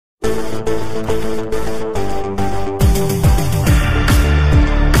Alright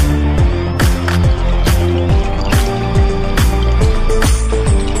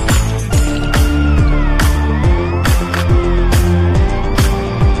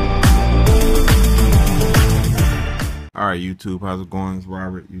YouTube, how's it going? It's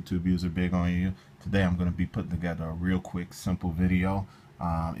Robert, YouTube user Big on You. Today I'm going to be putting together a real quick, simple video.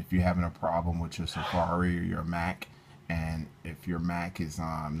 If you're having a problem with your Safari or your Mac, and if your Mac is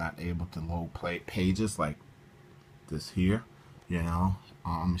not able to load pages like this here, you know,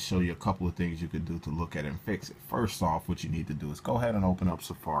 I'm going to show you a couple of things you could do to look at it and fix it. First off, what you need to do is go ahead and open up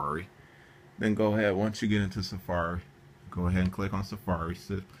Safari. Then go ahead, once you get into Safari, go ahead and click on Safari.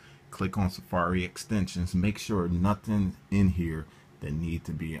 Click on Safari extensions. Make sure nothing in here that need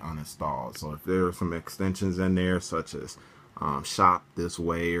to be uninstalled. So if there are some extensions in there, such as shop this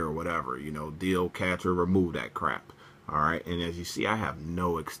way or whatever, you know, deal catcher, remove that crap. Alright, and as you see, I have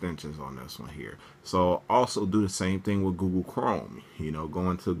no extensions on this one here. So also do the same thing with Google Chrome. You know, go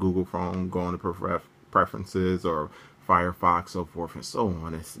into Google Chrome, go into preferences or Firefox, so forth and so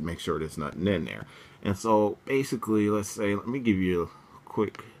on, and make sure there's nothing in there. And so basically, let me give you a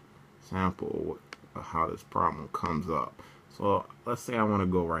quick sample of how this problem comes up. So let's say I want to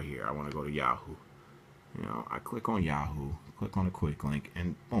go right here. I want to go to Yahoo. You know, I click on Yahoo, click on a quick link,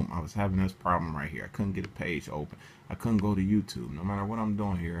 and boom, I was having this problem right here. I couldn't get a page open. I couldn't go to YouTube, no matter what I'm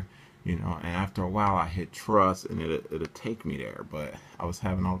doing here. You know, and after a while I hit trust and it'll take me there, but I was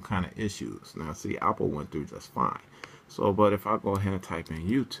having all kind of issues. Now see, Apple went through just fine. So but if I go ahead and type in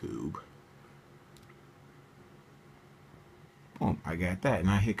YouTube, boom, I got that, and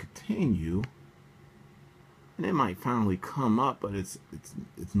I hit continue, and it might finally come up, but it's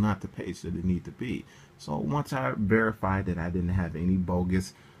not the page that it needs to be. So once I verified that I didn't have any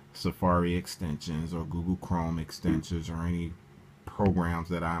bogus Safari extensions or Google Chrome extensions or any programs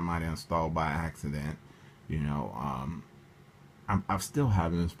that I might install by accident, you know, I'm still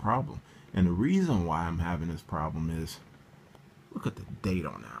having this problem. And the reason why I'm having this problem is, look at the date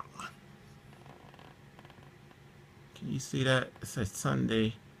on that one. Can you see that? It says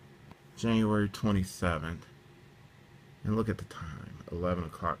Sunday, January 27th. And look at the time, 11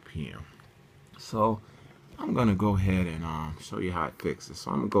 o'clock p.m. So I'm going to go ahead and show you how it fixes. So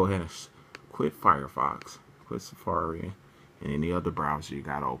I'm going to go ahead and quit Firefox, quit Safari, and any other browser you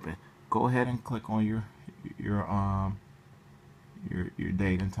got open. Go ahead and click on your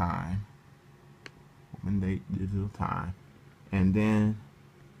date and time. Open date, digital time. And then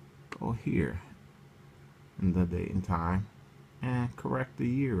go here in the date and time and correct the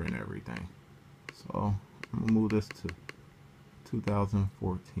year and everything. So I'm gonna move this to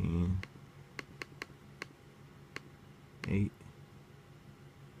 2014 8.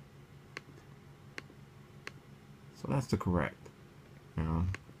 So that's the correct, you know.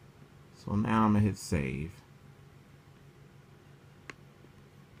 So now I'm gonna hit save,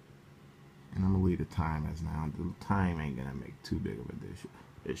 and I'm gonna leave the time as now. The time ain't gonna make too big of an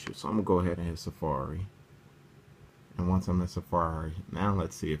issue. So I'm gonna go ahead and hit Safari. And once I'm in Safari, now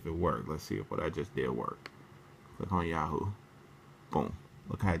let's see if it worked. Let's see if what I just did worked. Click on Yahoo. Boom.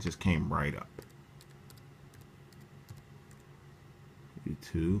 Look how it just came right up.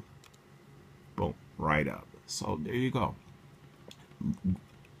 YouTube. Boom. Right up. So there you go.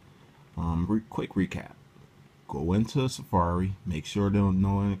 Quick recap. Go into Safari. Make sure there are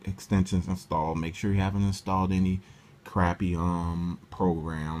no extensions installed. Make sure you haven't installed any crappy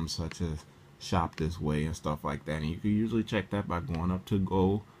programs such as Shop This Way and stuff like that, and you can usually check that by going up to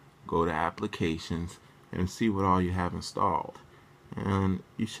go to applications and see what all you have installed. And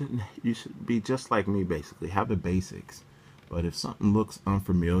you should be just like me, basically have the basics, but if something looks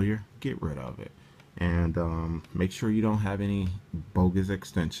unfamiliar, get rid of it. And make sure you don't have any bogus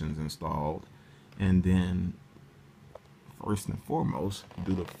extensions installed. And then first and foremost,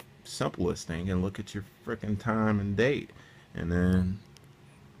 do the simplest thing and look at your freaking time and date, and then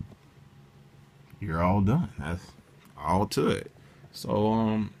you're all done. That's all to it.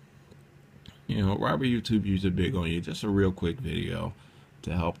 So you know, Robert YouTube user Big on You, just a real quick video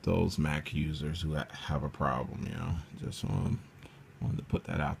to help those Mac users who have a problem. You know, just wanted to put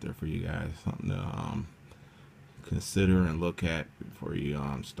that out there for you guys, something to consider and look at before you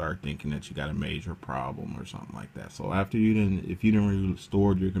start thinking that you got a major problem or something like that. So after if you didn't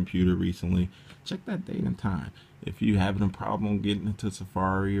restore your computer recently, check that date and time. If you having a problem getting into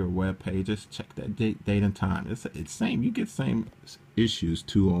Safari or web pages, check that date and time. It's same. You get same issues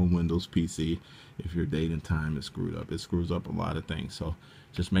too on Windows PC if your date and time is screwed up. It screws up a lot of things. So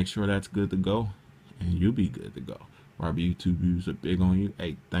just make sure that's good to go, and you'll be good to go. Robert, YouTube user, big on you.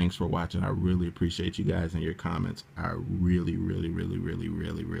 Hey, thanks for watching. I really appreciate you guys and your comments. I really, really, really, really,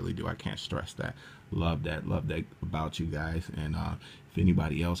 really, really do. I can't stress that. Love that about you guys. And if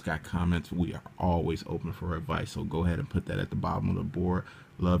anybody else got comments, we are always open for advice. So go ahead and put that at the bottom of the board.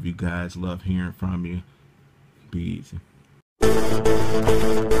 Love you guys. Love hearing from you. Be easy.